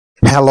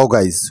Hello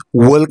guys,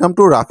 welcome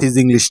to Rafiz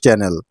English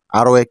channel.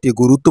 আরও একটি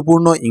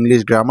গুরুত্বপূর্ণ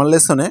ইংলিশ গ্রামার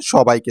লেসনে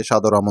সবাইকে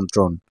সাদর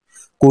আমন্ত্রণ।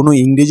 কোনো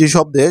ইংরেজি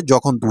শব্দে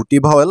যখন দুটি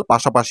ভাওয়েল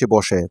পাশাপাশি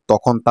বসে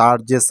তখন তার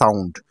যে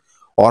সাউন্ড,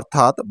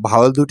 অর্থাৎ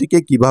ভাওয়েল দুটিকে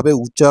কিভাবে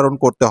উচ্চারণ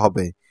করতে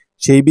হবে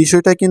সেই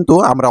বিষয়টা কিন্তু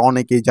আমরা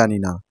অনেকেই জানি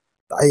না।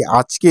 তাই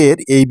আজকের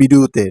এই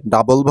ভিডিওতে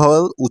ডাবল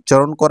ভাওয়েল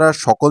উচ্চারণ করার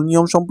সকল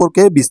নিয়ম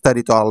সম্পর্কে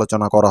বিস্তারিত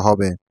আলোচনা করা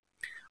হবে।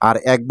 আর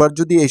একবার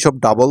যদি এইসব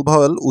ডাবল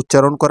ভাওয়েল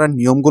উচ্চারণ করার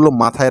নিয়মগুলো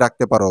মাথায়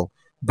রাখতে পারো,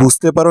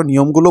 বুঝতে পারো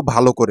নিয়মগুলো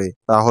ভালো করে,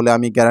 তাহলে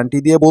আমি গ্যারান্টি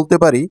দিয়ে বলতে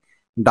পারি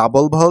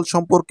ডাবল ভাওয়েল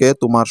সম্পর্কে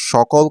তোমার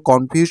সকল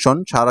কনফিউশন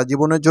সারা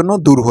জীবনের জন্য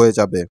দূর হয়ে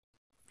যাবে।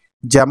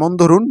 যেমন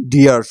ধরুন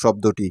ডিয়ার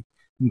শব্দটি,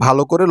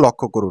 ভালো করে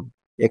লক্ষ্য করুন।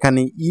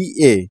 এখানে ই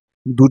এ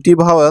দুটি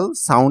ভাওয়েল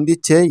সাউন্ড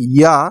দিচ্ছে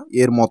ইয়া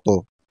এর মতো।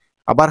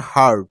 আবার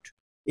হার্ট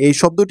এই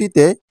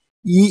শব্দটিতে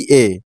ই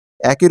এ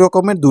একই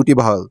রকমের দুটি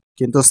ভাওয়েল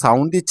কিন্তু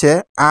সাউন্ড দিচ্ছে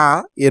আ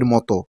এর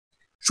মতো।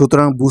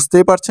 সুতরাং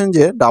বুঝতেই পারছেন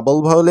যে ডাবল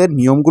ভাওয়েলের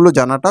নিয়মগুলো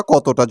জানাটা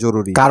কতটা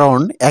জরুরি। কারণ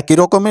একই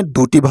রকমের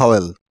দুটি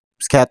ভাওয়েল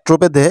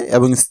ক্ষেত্রভেদে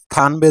এবং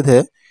স্থানভেদে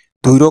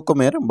দুই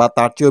রকমের বা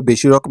তার চেয়েও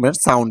বেশি রকমের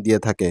সাউন্ড দিয়ে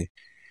থাকে।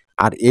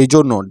 আর এই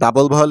জন্য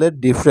ডাবল ভাওয়েলের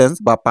ডিফারেন্স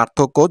বা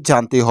পার্থক্য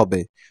জানতেই হবে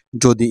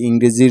যদি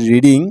ইংরেজি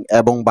রিডিং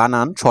এবং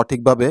বানান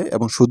সঠিকভাবে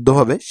এবং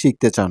শুদ্ধভাবে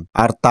শিখতে চান।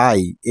 আর তাই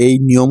এই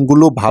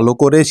নিয়মগুলো ভালো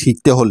করে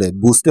শিখতে হলে,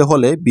 বুঝতে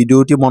হলে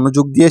ভিডিওটি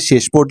মনোযোগ দিয়ে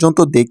শেষ পর্যন্ত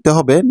দেখতে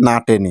হবে, না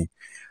টেনে।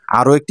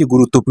 আরও একটি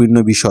গুরুত্বপূর্ণ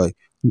বিষয়,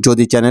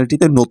 যদি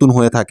চ্যানেলটিতে নতুন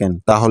হয়ে থাকেন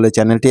তাহলে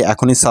চ্যানেলটি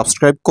এখনই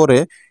সাবস্ক্রাইব করে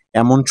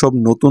এমন সব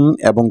নতুন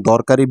এবং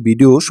দরকারি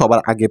ভিডিও সবার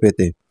আগে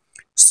পেতে।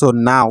 So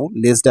now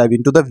let's dive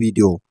into the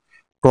video.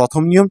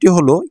 প্রথম নিয়মটি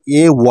হলো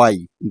A Y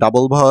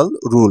double vowel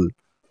rule,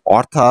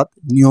 অর্থাৎ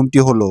নিয়মটি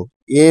হলো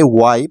এ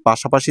ওয়াই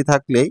পাশাপাশি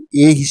থাকলে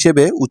এ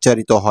হিসেবে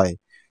উচ্চারিত হয়।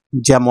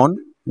 যেমন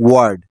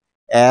word,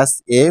 S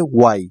A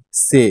Y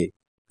say,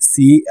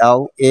 C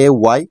L A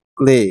Y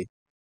clay,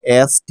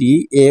 S T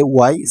A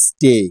Y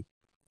stay,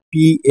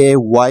 P A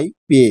Y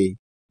pay,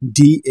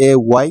 D A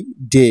Y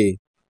day,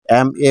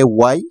 M A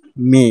Y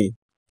May,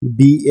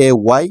 B A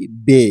Y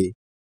বে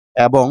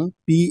এবং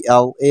P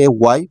L A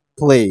Y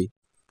play.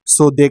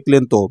 So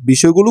দেখলেন তো,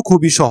 বিষয়গুলো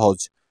খুবই সহজ,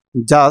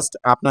 just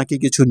আপনাকে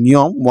কিছু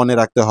নিয়ম মনে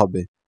রাখতে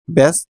হবে,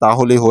 ব্যাস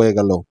তাহলেই হয়ে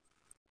গেল।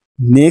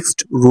 নেক্সট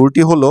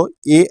রুলটি হলো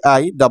A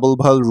I double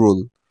vowel rule,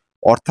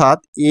 অর্থাৎ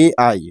এ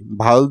আই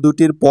ভাওয়েল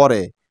দুটির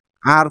পরে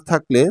আর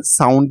থাকলে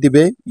সাউন্ড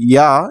দিবে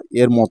ইয়া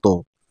এর মতো।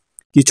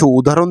 কিছু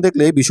উদাহরণ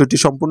দেখলে বিষয়টি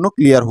সম্পূর্ণ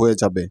ক্লিয়ার হয়ে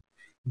যাবে।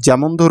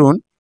 যেমন ধরুন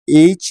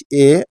H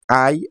A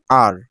I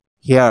R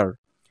hair,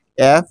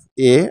 F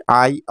A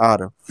I R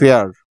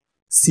fair,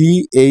 C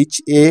H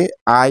A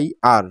I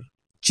R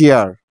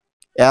chair,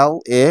 L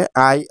A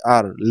I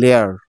R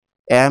layer,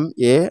 M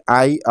A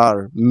I আর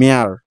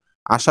মেয়ার।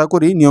 আশা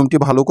করি নিয়মটি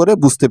ভালো করে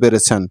বুঝতে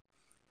পেরেছেন।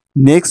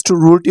 নেক্সট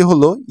রুলটি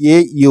হলো এ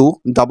ইউ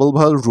ডাবল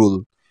ভাওয়েল রুল,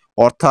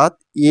 অর্থাৎ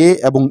এ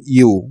এবং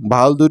ইউ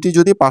ভাওয়েল দুটি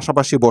যদি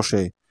পাশাপাশি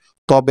বসে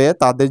তবে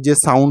তাদের যে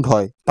সাউন্ড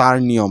হয় তার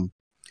নিয়ম,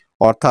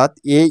 অর্থাৎ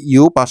এ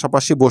ইউ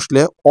পাশাপাশি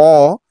বসলে অ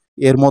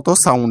এর মতো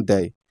সাউন্ড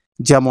দেয়।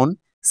 যেমন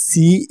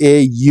C A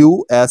U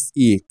S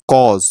E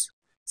cause,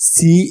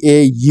 C A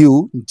you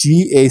G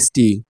H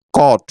T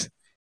caught,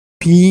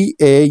 P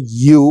A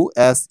U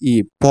S E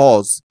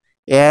pause,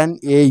 N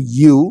A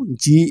you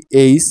G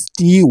H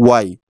T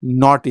Y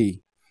নটি।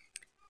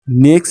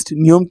 নেক্সট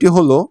নিয়মটি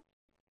হলো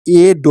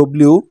A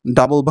W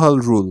double vowel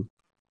rule,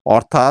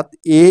 অর্থাৎ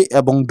এ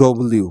এবং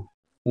W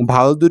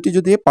vowel দুটি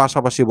যদি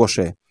পাশাপাশি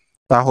বসে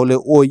তাহলে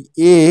ওই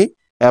এ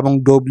এবং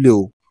ডব্লিউ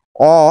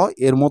অ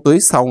এর মতোই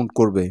সাউন্ড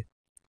করবে।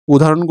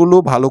 উদাহরণগুলো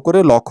ভালো করে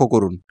লক্ষ্য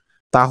করুন,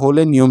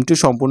 তাহলে নিয়মটি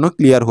সম্পূর্ণ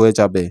ক্লিয়ার হয়ে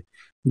যাবে।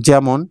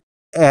 যেমন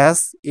S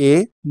A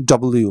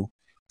W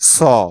saw,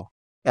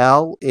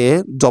 L A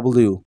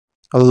W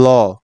law,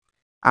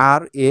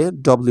 R A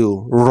W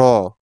র,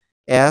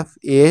 F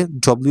A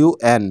W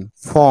N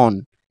von,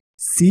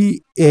 C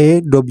A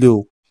W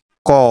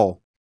ক,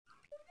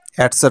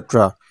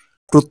 এটসেট্রা।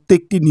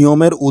 প্রত্যেকটি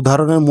নিয়মের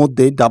উদাহরণের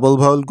মধ্যে ডাবল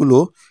ভাওয়েলগুলো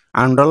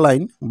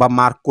আন্ডারলাইন বা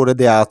মার্ক করে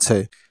দেয়া আছে,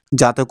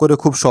 যাতে করে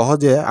খুব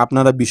সহজে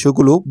আপনারা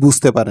বিষয়গুলো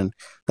বুঝতে পারেন।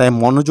 তাই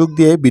মনোযোগ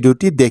দিয়ে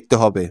ভিডিওটি দেখতে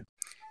হবে।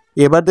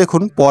 এবার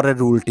দেখুন পরের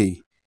রুলটি।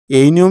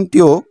 এই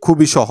নিয়মটিও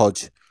খুবই সহজ,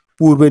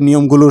 পূর্বের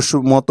নিয়মগুলোর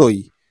মতোই।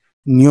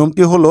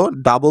 নিয়মটি হলো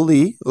ডাবল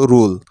ই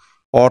রুল,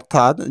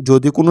 অর্থাৎ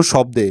যদি কোনো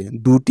শব্দে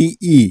দুটি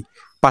ই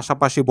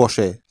পাশাপাশি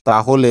বসে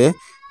তাহলে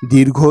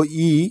দীর্ঘ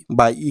ই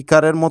বা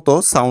ইকারের মতো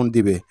সাউন্ড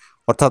দিবে,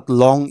 অর্থাৎ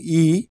লং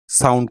ই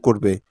সাউন্ড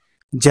করবে।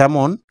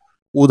 যেমন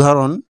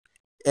উদাহরণ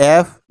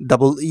এফ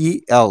ডাবল ই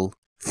এল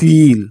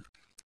ফিল,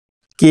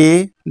 কে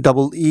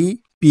double E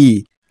P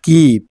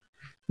keep,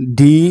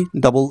 D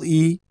double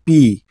E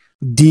P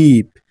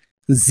deep,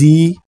 জি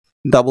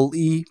double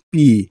E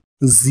P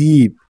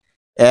zip,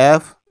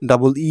 F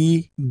double E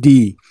D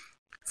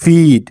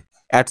feed,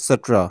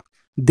 etcetera.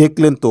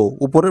 দেখলেন তো,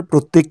 উপরের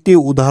প্রত্যেকটি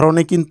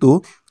উদাহরণে কিন্তু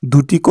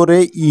দুটি করে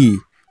ই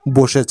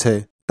বসেছে,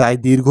 তাই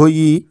দীর্ঘ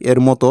ই এর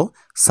মতো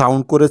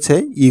সাউন্ড করেছে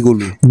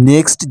ইগুলো।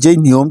 নেক্সট যে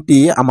নিয়মটি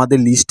আমাদের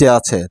লিস্টে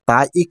আছে তা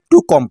একটু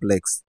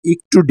কমপ্লেক্স,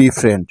 একটু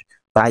ডিফারেন্ট,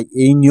 তাই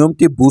এই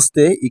নিয়মটি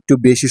বুঝতে একটু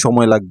বেশি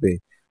সময় লাগবে।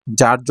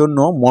 যার জন্য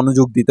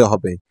মনোযোগ দিতে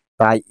হবে।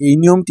 তাই এই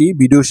নিয়মটি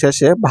ভিডিও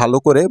শেষে ভালো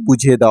করে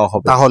বুঝিয়ে দেওয়া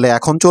হবে। তাহলে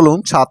এখন চলুন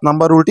 7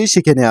 নাম্বার রুলটি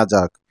শিখে নেওয়া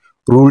যাক।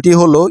 রুলটি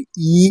হলো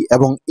ই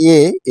এবং এ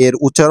এর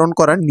উচ্চারণ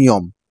করার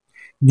নিয়ম।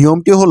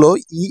 নিয়মটি হলো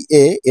ই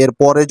এ এর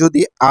পরে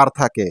যদি আর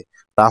থাকে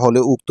তাহলে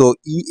উক্ত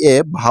ই এ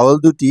ভাওয়েল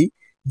দুটি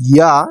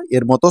ইয়া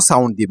এর মতো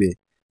সাউন্ড দিবে।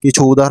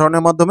 কিছু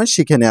উদাহরণের মাধ্যমে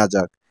শিখে নেওয়া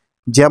যাক।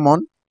 যেমন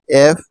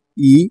এফ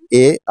ই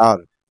এ আর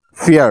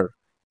ফিয়ার,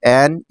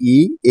 এন ই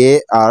এ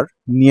আর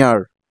নিয়ার,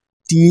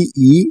 টি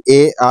ই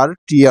এ আর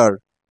টিয়ার,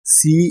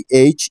 সি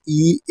এইচ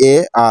ই এ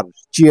আর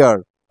চিয়ার,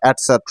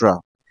 এটসেট্রা।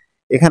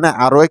 এখানে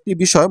আরো একটি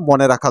বিষয়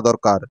মনে রাখা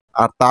দরকার,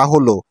 আর তা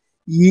হলো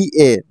ই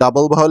এ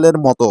ডাবল ভাওয়েলের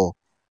মতো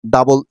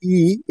ডাবল ই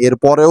এর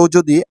পরেও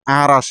যদি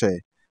আর আসে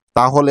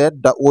তাহলে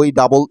ওই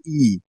ডাবল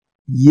ই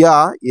ইয়া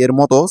এর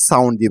মতো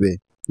সাউন্ড দিবে।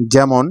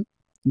 যেমন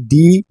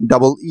ডি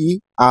ডাবল ই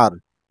আর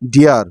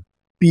ডিয়ার,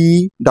 পি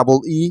ডাবল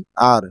ই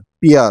আর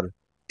পিয়ার,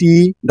 টি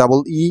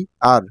ডাবল ই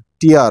আর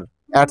টিয়ার,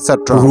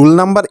 এটসেট্রা। রুল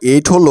নাম্বার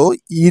 8 হলো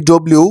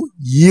ইডব্লিউ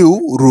ইউ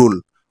রুল,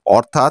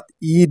 অর্থাৎ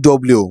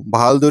ইডব্লিউ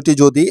ভাওয়েল দুটি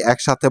যদি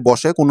একসাথে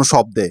বসে কোনো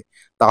শব্দে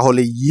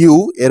তাহলে ইউ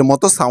এর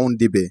মতো সাউন্ড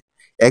দিবে।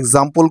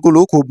 এক্সাম্পলগুলো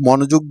খুব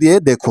মনোযোগ দিয়ে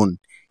দেখুন।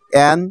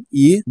 N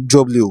E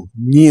W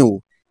new,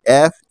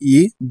 F E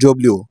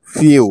W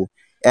few,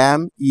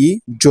 M E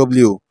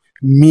W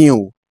mu,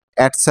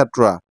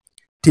 etcetera.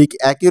 ঠিক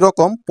একই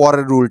রকম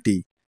পরের রুলটি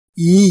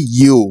ই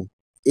ইউ,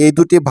 এই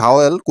দুটি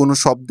ভাওয়েল কোনো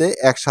শব্দে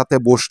একসাথে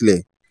বসলে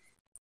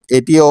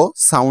এটিও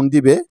সাউন্ড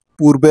দিবে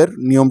পূর্বের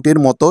নিয়মটির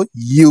মতো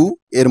ইউ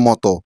এর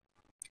মতো।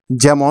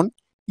 যেমন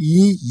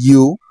ই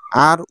you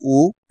R O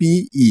P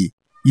E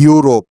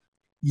Europe,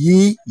 E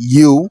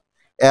U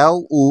L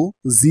O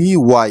G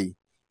Y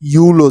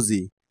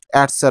ইউলজি,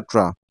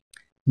 etcetera.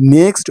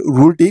 Next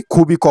রুলটি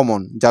খুবই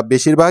কমন, যা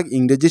বেশিরভাগ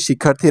ইংরেজি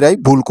শিক্ষার্থীরাই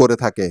ভুল করে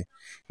থাকে।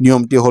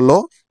 নিয়মটি হলো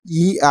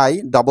E I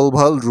double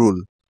vowel rule.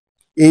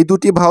 এই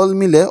দুটি ভাওয়েল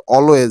মিলে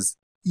অলওয়েজ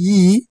ই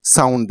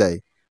সাউন্ড দেয়।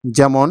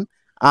 যেমন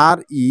আর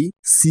ই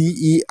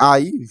সিই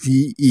আই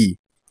ভিই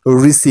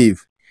রিসিভ,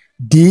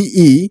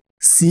 ডিই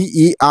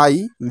সিই আই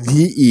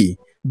ভিই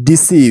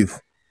ডিসিভ,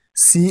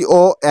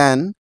 সিও এন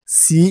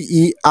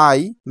সিই আই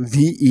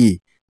ভিই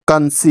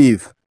কনসিভ।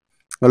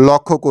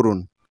 লক্ষ্য করুন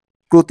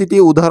প্রতিটি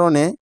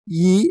উদাহরণে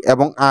ই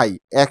এবং আই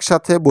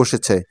একসাথে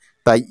বসেছে,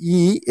 তাই ই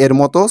এর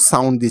মতো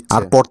সাউন্ড দিচ্ছে।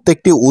 আর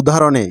প্রত্যেকটি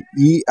উদাহরণে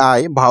ই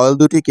আই ভাওয়েল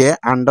দুটিকে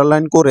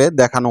আন্ডারলাইন করে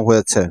দেখানো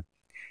হয়েছে।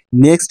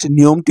 নেক্সট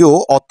নিয়মটিও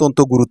অত্যন্ত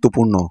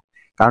গুরুত্বপূর্ণ,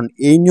 কারণ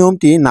এই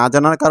নিয়মটি না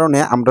জানার কারণে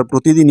আমরা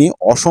প্রতিদিনই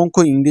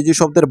অসংখ্য ইংরেজি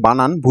শব্দের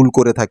বানান ভুল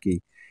করে থাকি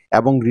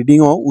এবং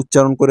রিডিংও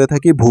উচ্চারণ করে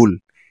থাকি ভুল।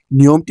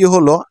 নিয়মটি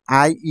হলো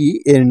আই ই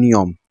এর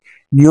নিয়ম।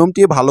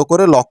 নিয়মটি ভালো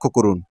করে লক্ষ্য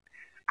করুন।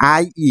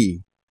 আই ই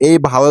এই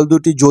ভাওয়েল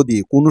দুটি যদি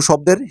কোনো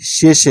শব্দের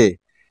শেষে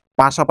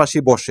পাশাপাশি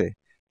বসে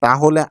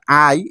তাহলে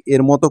আই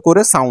এর মতো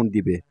করে সাউন্ড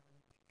দিবে।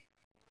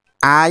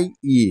 আই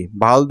ই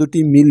ভাওয়েল দুটি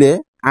মিলে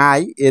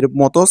আই এর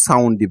মতো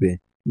সাউন্ড দিবে।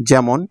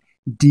 যেমন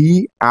D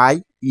I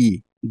E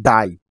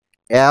die,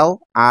 L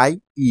I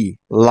E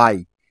lie,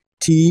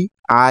 T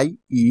I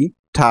E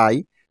ঠাই,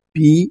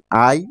 P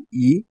I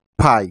E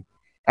phi,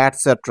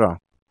 etcetera.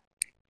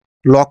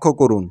 লক্ষ্য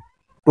করুন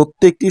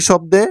প্রত্যেকটি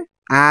শব্দে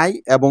আই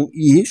এবং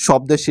ই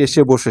শব্দের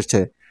শেষে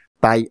বসেছে,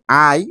 তাই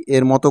আই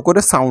এর মতো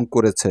করে সাউন্ড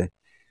করেছে।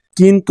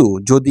 কিন্তু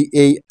যদি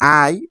এই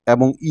আই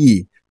এবং ই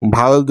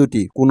ভাওয়েল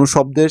দুটি কোনো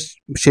শব্দের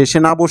শেষে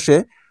না বসে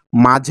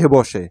মাঝে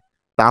বসে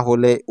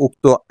তাহলে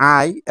উক্ত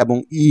আই এবং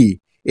ই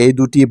এই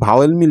দুটি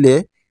ভাওয়েল মিলে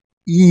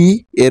ই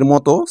এর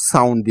মতো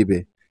সাউন্ড দিবে।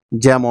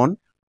 যেমন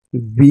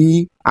B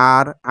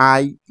R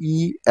I E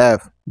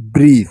F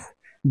brief,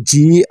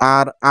 G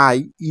R I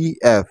E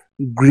F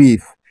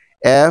grief,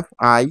 F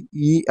I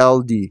E L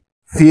D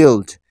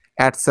field,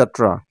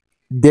 etcetera.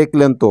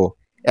 দেখলেন তো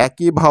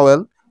একই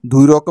ভাওয়েল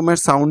দুই রকমের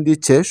সাউন্ড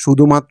দিচ্ছে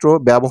শুধুমাত্র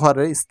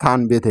ব্যবহারের স্থান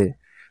ভেদে।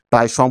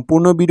 তাই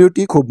সম্পূর্ণ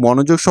ভিডিওটি খুব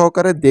মনোযোগ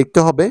সহকারে দেখতে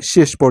হবে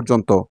শেষ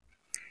পর্যন্ত।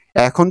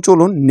 এখন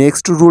চলুন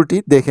নেক্সট রুলটি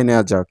দেখে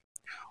নেওয়া যাক।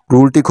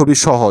 রুলটি খুবই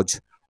সহজ,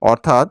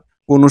 অর্থাৎ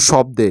কোনো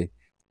শব্দে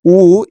উ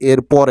এর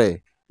পরে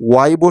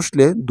ওয়াই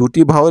বসলে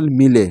দুটি ভাওয়েল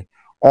মিলে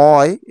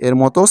অয় এর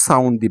মতো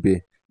সাউন্ড দিবে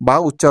বা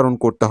উচ্চারণ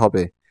করতে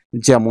হবে।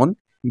 যেমন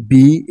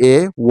B A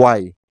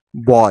Y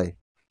boy,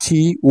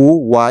 T uh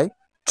Y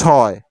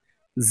ছয়,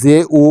 জে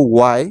উ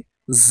ওয়াই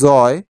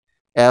জয়,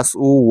 এস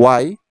উ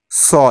ওয়াই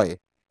সয়,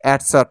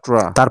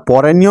 এটসেট্রা। তার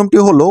পরের নিয়মটি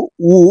হলো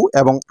উ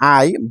এবং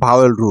আই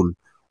ভাওয়েল রুল,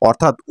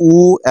 অর্থাৎ উ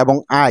এবং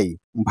আই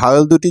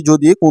ভাওয়েল দুটি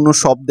যদি কোনো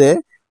শব্দে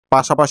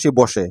পাশাপাশি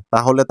বসে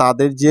তাহলে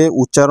তাদের যে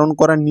উচ্চারণ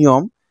করার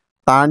নিয়ম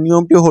তার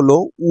নিয়মটি হলো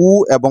উ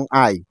এবং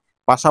আই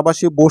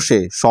পাশাপাশি বসে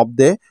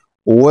শব্দে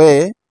ওয়ে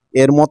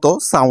এর মতো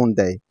সাউন্ড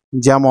দেয়।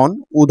 যেমন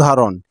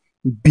উদাহরণ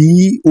B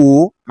O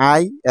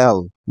I L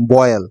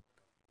boil,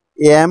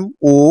 M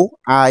O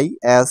I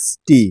S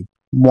T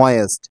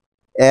moist,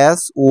 S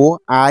O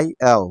I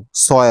L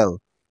soil,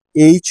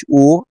 H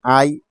O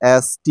I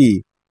S T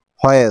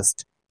হয়েস্ট,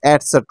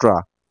 etcetera.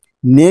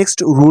 Next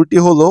রুলটি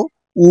হলো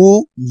উ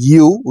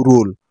ইউ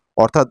রুল,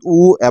 অর্থাৎ উ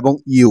এবং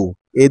ইউ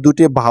এই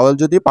দুটি ভাওয়েল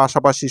যদি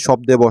পাশাপাশি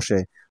শব্দে বসে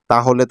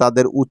তাহলে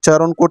তাদের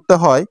উচ্চারণ করতে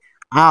হয়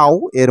আও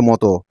এর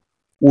মতো।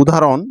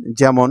 উদাহরণ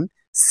যেমন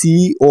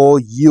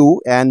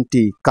COUNT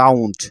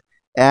count,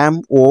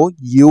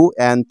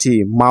 MOUNT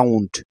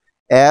Mount,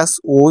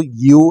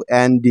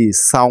 SOUND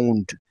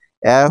sound,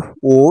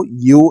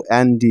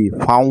 FOUND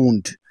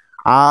found,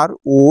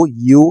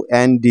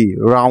 ROUND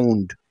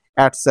round,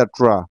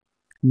 etcetera.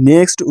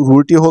 Next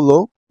রুলটি হলো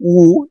উ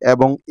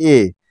এবং এ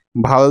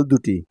ভাওয়েল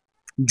দুটি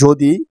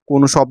যদি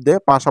কোনো শব্দে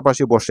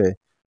পাশাপাশি বসে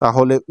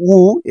তাহলে উ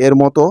এর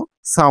মতো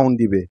সাউন্ড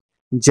দিবে।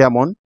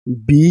 যেমন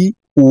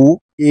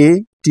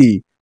BUAT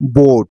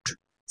boat,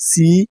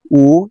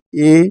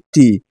 COAT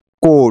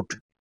coat,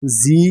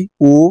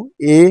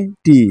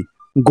 GOAT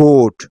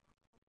goat,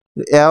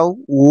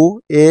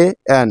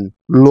 LOAN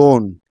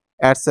loan,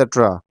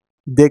 etcetera.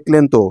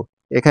 দেখলেন তো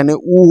এখানে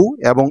উ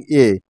এবং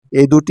এ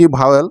এই দুটি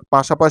ভাওয়েল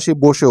পাশাপাশি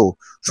বসেও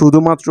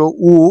শুধুমাত্র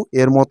উ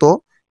এর মতো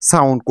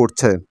সাউন্ড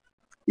করছে।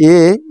 এ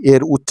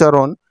এর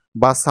উচ্চারণ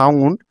বা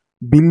সাউন্ড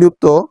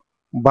বিলুপ্ত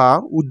বা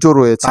উজ্জ্ব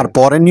রয়েছে। আর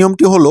পরের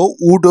নিয়মটি হলো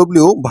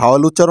UW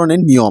ভাওয়েল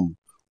উচ্চারণের নিয়ম।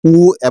 উ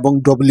এবং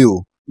ডব্লিউ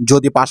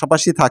যদি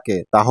পাশাপাশি থাকে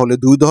তাহলে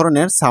দুই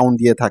ধরনের সাউন্ড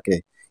দিয়ে থাকে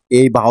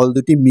এই ভাওয়েল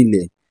দুটি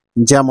মিলে।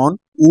 যেমন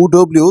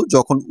UW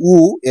যখন উ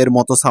এর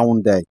মতো সাউন্ড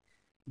দেয়,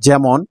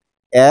 যেমন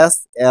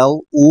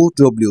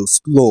SLOW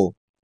slow,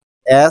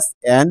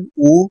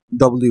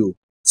 SNOW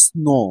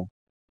snow,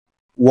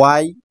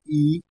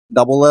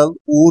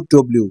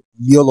 YELLLOW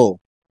yellow,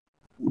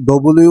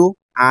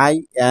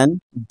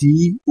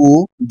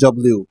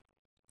 WINDOW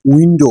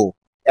window,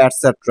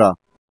 etcetera.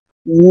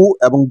 উ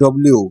এবং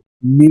ডব্লিউ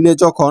মিলে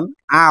যখন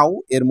আও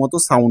এর মতো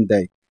সাউন্ড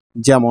দেয়,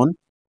 যেমন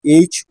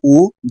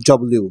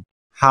HOW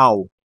how,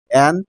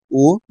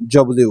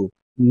 NOW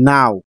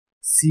now,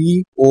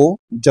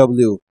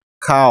 COW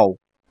খাও,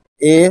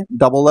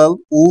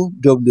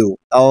 ALLOW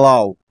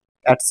অ্যালাউ,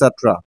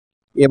 এটসেট্রা।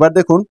 এবার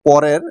দেখুন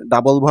পরের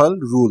double vowel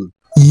rule.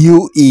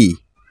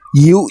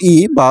 UE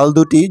vowel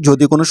দুটি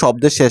যদি কোনো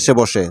শব্দের শেষে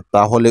বসে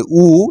তাহলে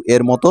উ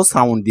এর মতো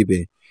সাউন্ড দিবে।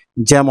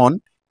 যেমন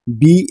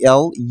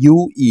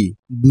BLUE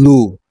blue,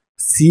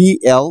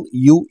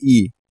 CLUE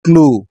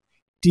clue,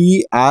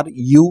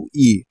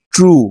 TRUE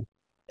true,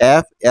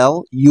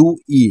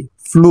 FLUE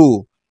flu,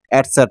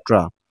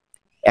 etcetera.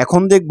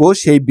 এখন দেখব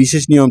সেই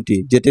বিশেষ নিয়মটি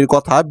যেটির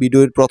কথা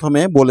ভিডিওর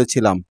প্রথমে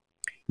বলেছিলাম।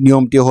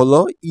 নিয়মটি হলো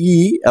ই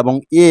এবং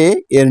এ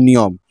এর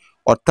নিয়ম,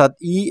 অর্থাৎ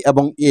ই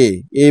এবং এ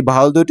এই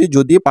ভাওয়েল দুটি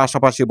যদি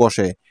পাশাপাশি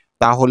বসে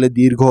তাহলে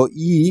দীর্ঘ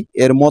ই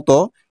এর মতো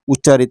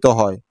উচ্চারিত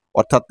হয়,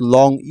 অর্থাৎ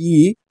লং ই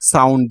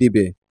সাউন্ড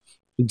দিবে।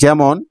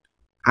 যেমন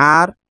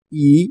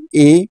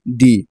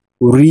READ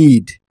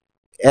read,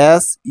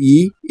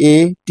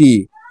 SEAT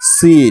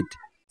seat,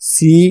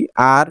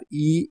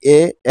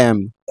 CREAM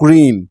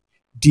cream,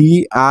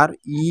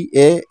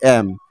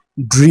 DREAM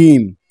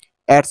dream,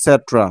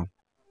 etcetera.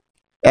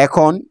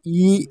 এখন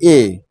এ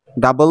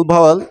ডাবল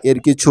ভাওয়েল এর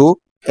কিছু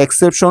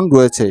এক্সেপশন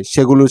রয়েছে,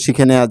 সেগুলো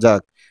শিখে নেওয়া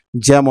যাক।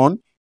 যেমন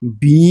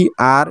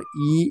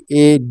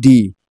BREAD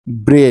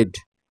bread,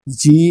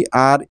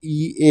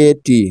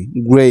 GREAT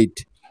great,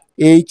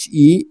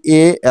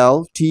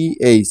 HEALTH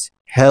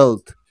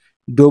health,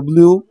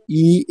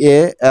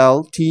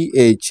 WEALTH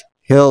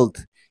health,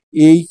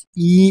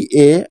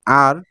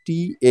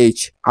 HEARTH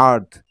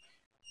আর্থ,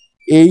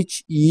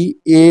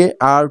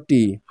 HEART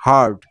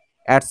হার্ট,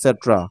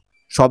 এটসেট্রা।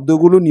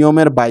 শব্দগুলো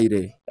নিয়মের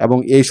বাইরে এবং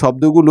এই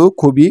শব্দগুলো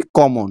খুবই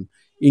কমন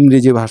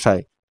ইংরেজি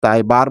ভাষায়, তাই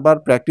বারবার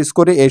প্র্যাকটিস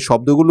করে এই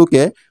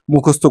শব্দগুলোকে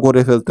মুখস্থ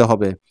করে ফেলতে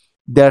হবে।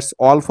 That's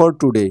all for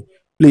today.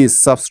 Please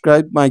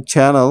subscribe my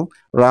channel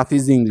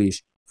Rafiz English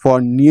for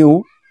new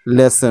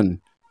lesson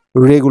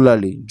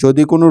regularly.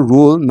 যদি কোনো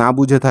রুল না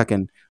বুঝে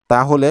থাকেন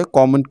তাহলে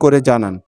কমেন্ট করে জানান।